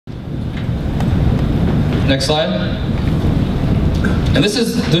Next slide. And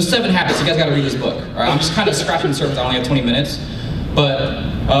there's 7 habits. You guys got to read this book. All right, I'm just kind of scratching the surface. I only have 20 minutes, but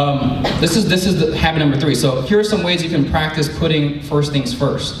this is the habit number 3. So here are some ways you can practice putting first things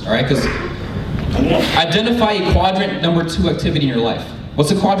first. All right, because identify a quadrant number 2 activity in your life.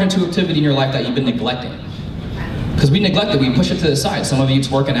 What's a quadrant 2 activity in your life that you've been neglecting? Because we neglect it, we push it to the side. Some of you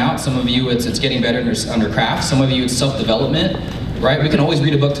it's working out, some of you it's getting better under craft, some of you it's self-development, right? We can always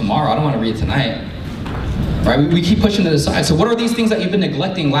read a book tomorrow. I don't want to read it tonight. Right? We keep pushing to the side. So what are these things that you've been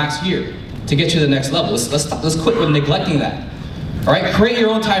neglecting last year to get you to the next level? Let's quit with neglecting that. All right, create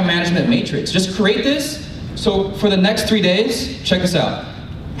your own time management matrix. Just create this. So for the next 3 days, check this out.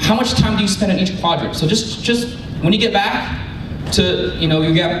 How much time do you spend in each quadrant? So just when you get back to,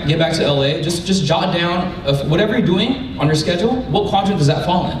 you get back to LA, just jot down of whatever you're doing on your schedule, what quadrant does that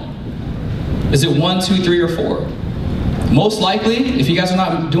fall in? Is it 1, 2, 3, or 4? Most likely, if you guys are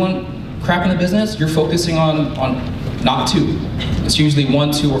not doing crap in the business, you're focusing on not 2. It's usually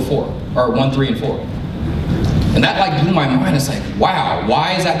 1, 2, or 4, or 1, 3, and 4. And that like blew my mind. It's like, wow,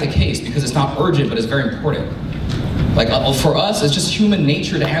 why is that the case? Because it's not urgent, but it's very important. Like for us, it's just human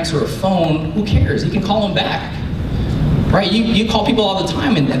nature to answer a phone. Who cares? You can call them back, right? You call people all the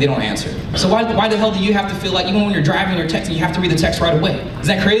time and they don't answer. So why the hell do you have to feel like even when you're driving, you're texting, you have to read the text right away? Is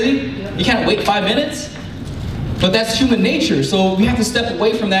that crazy? You can't wait 5 minutes? But that's human nature, so we have to step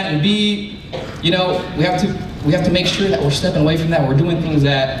away from that and be, we have to make sure that we're stepping away from that. We're doing things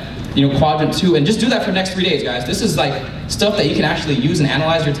that, quadrant 2, and just do that for the next 3 days, guys. This is like stuff that you can actually use and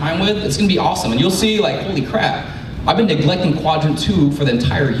analyze your time with. It's gonna be awesome, and you'll see like, holy crap, I've been neglecting quadrant 2 for the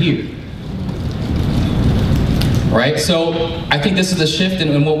entire year. Right, so I think this is a shift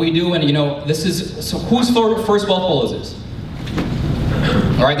in what we do, and so whose first wealth goal is this?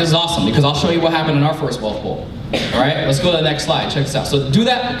 All right, this is awesome, because I'll show you what happened in our first wealth goal. All right, let's go to the next slide. Check this out. So do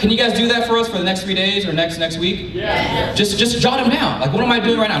that. Can you guys do that for us for the next 3 days or next week? Yeah. Just jot them down. Like, what am I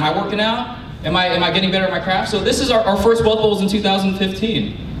doing right now? Am I working out? Am I getting better at my craft? So this is our first wealth goals in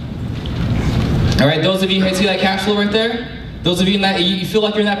 2015. All right, those of you see that cash flow right there? Those of you in that you feel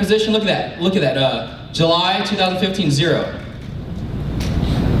like you're in that position, look at that. Look at that. July 2015, 0.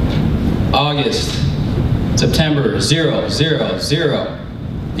 August, September, 0, 0, 0.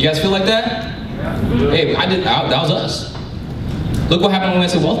 You guys feel like that? Hey, that was us. Look what happened when we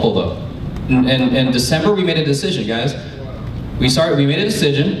went to Wealth Bowl though. In December, we made a decision, guys. We made a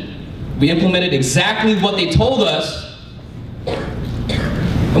decision. We implemented exactly what they told us.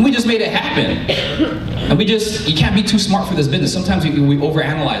 And we just made it happen. And you can't be too smart for this business. Sometimes we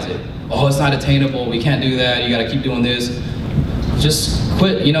overanalyze it. Oh, it's not attainable, we can't do that, you gotta keep doing this. Just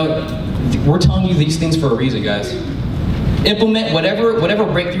quit, we're telling you these things for a reason, guys. Implement whatever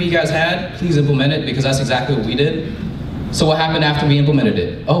breakthrough you guys had, please implement it, because that's exactly what we did. So what happened after we implemented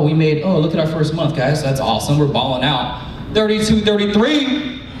it? Oh, look at our first month, guys, that's awesome, we're balling out. 32,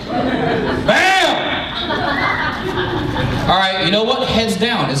 33, bam! All right, you know what, heads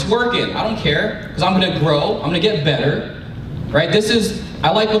down, it's working. I don't care, because I'm gonna grow, I'm gonna get better, right? I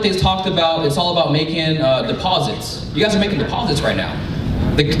like what they talked about, it's all about making deposits. You guys are making deposits right now.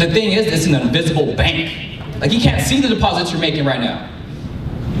 The thing is, it's an invisible bank. Like, you can't see the deposits you're making right now.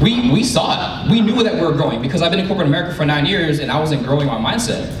 We saw it. We knew that we were growing, because I've been in corporate America for 9 years and I wasn't growing my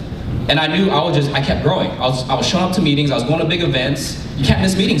mindset. And I knew I kept growing. I was showing up to meetings, I was going to big events. You can't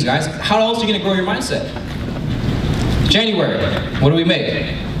miss meetings, guys. How else are you gonna grow your mindset? January, what do we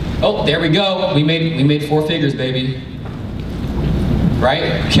make? Oh, there we go. We made 4 figures, baby.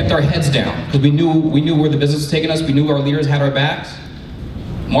 Right? Kept our heads down, because we knew where the business was taking us. We knew our leaders had our backs.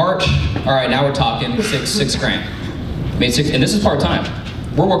 March, all right, now we're talking six grand. Made 6, and this is part-time.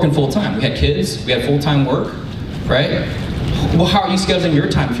 We're working full-time. We had kids, we had full-time work, right? Well, how are you scheduling your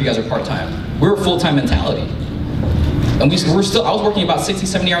time if you guys are part-time? We're a full-time mentality. And I was working about 60,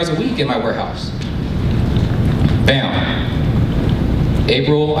 70 hours a week in my warehouse. Bam.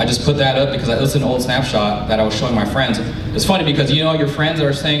 April, I just put that up because it was an old snapshot that I was showing my friends. It's funny because your friends that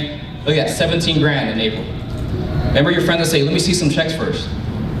are saying, look at that, 17 grand in April. Remember your friends that say, let me see some checks first.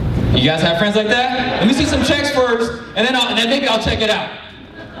 You guys have friends like that? Let me see some checks first, and then maybe I'll check it out.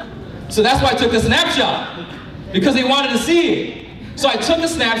 So that's why I took the snapshot, because they wanted to see it. So I took the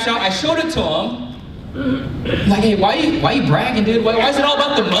snapshot, I showed it to them. Like, hey, why you bragging, dude? Why is it all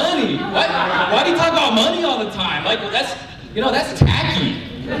about the money? Why do you talk about money all the time? Like, that's tacky.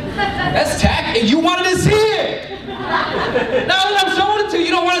 That's tacky. You wanted to see it. Now that I'm showing it to you,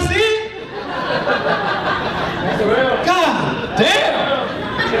 you don't want to see it? God damn!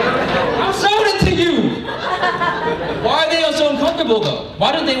 I'm showing it to you! Why are they so uncomfortable? uncomfortable though.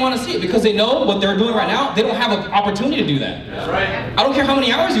 Why do they want to see it? Because they know what they're doing right now, they don't have an opportunity to do that. That's right. I don't care how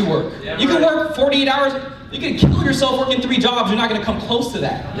many hours you work. You can work 48 hours, you can kill yourself working 3 jobs, you're not going to come close to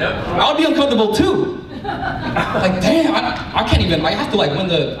that. Yep. I would be uncomfortable too. Like, damn, I can't even, I have to like win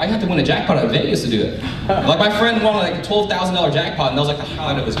a jackpot at Vegas to do it. Like my friend won like a $12,000 jackpot and that was like the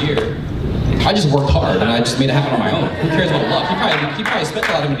highlight of his year. I just worked hard and I just made it happen on my own. Who cares about luck? He probably spent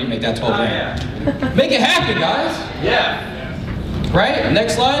a lot of money to make that 12 grand. Make it happen, guys. Yeah. Right?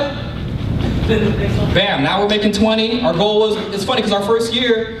 Next slide. Bam, now we're making 20. Our goal was, it's funny because our first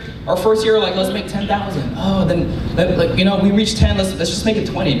year, like, let's make 10,000. Oh, then, like, you know, we reached 10, let's just make it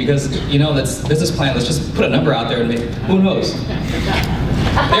 20 because, you know, that's business plan. Let's just put a number out there and make, who knows?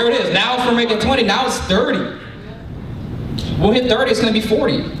 There it is. Now if we're making 20, now it's 30. We'll hit 30, it's going to be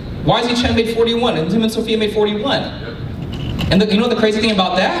 40. YZ Chen made 41, and Tim and Sophia made 41. And you know what the crazy thing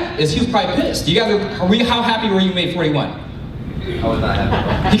about that is he was probably pissed. You guys how happy were you made 41? I was not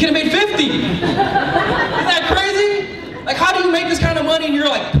happy. He could have made 50. Isn't that crazy? Like, how do you make this kind of money and you're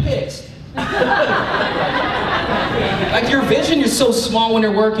like pissed? Like your vision is so small when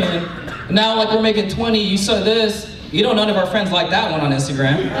you're working. Now like we're making 20, you saw this. You know none of our friends like that one on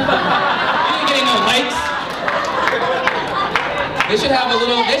Instagram. You ain't getting no likes. They should have a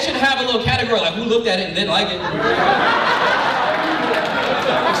little category like who looked at it and didn't like it.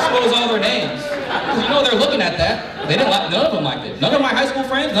 Expose all their names. Because you know they're looking at that. They didn't like, none of them liked it. None of my high school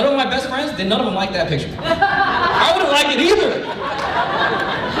friends, none of my best friends, none of them liked that picture. I wouldn't like it either.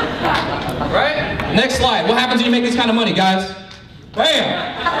 Right? Next slide. What happens when you make this kind of money, guys?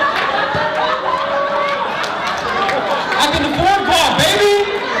 Bam! I can afford guac, baby!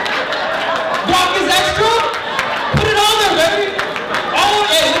 Guac is extra? Put it on there, baby! Oh,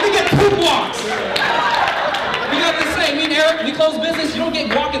 yeah, let me get 2 guacs. We got this thing, me and Eric, we close business, you don't get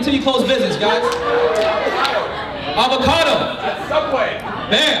guac until you close business, guys. Avocado. That's Subway.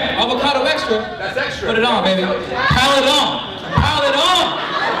 Bam, avocado extra. That's extra. Put it on, baby. Pile it on. Pile it on.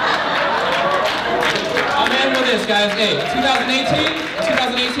 I'm in with this, guys. Hey,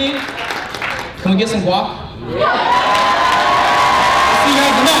 2018, can we get some guac? See you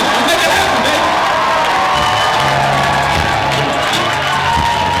guys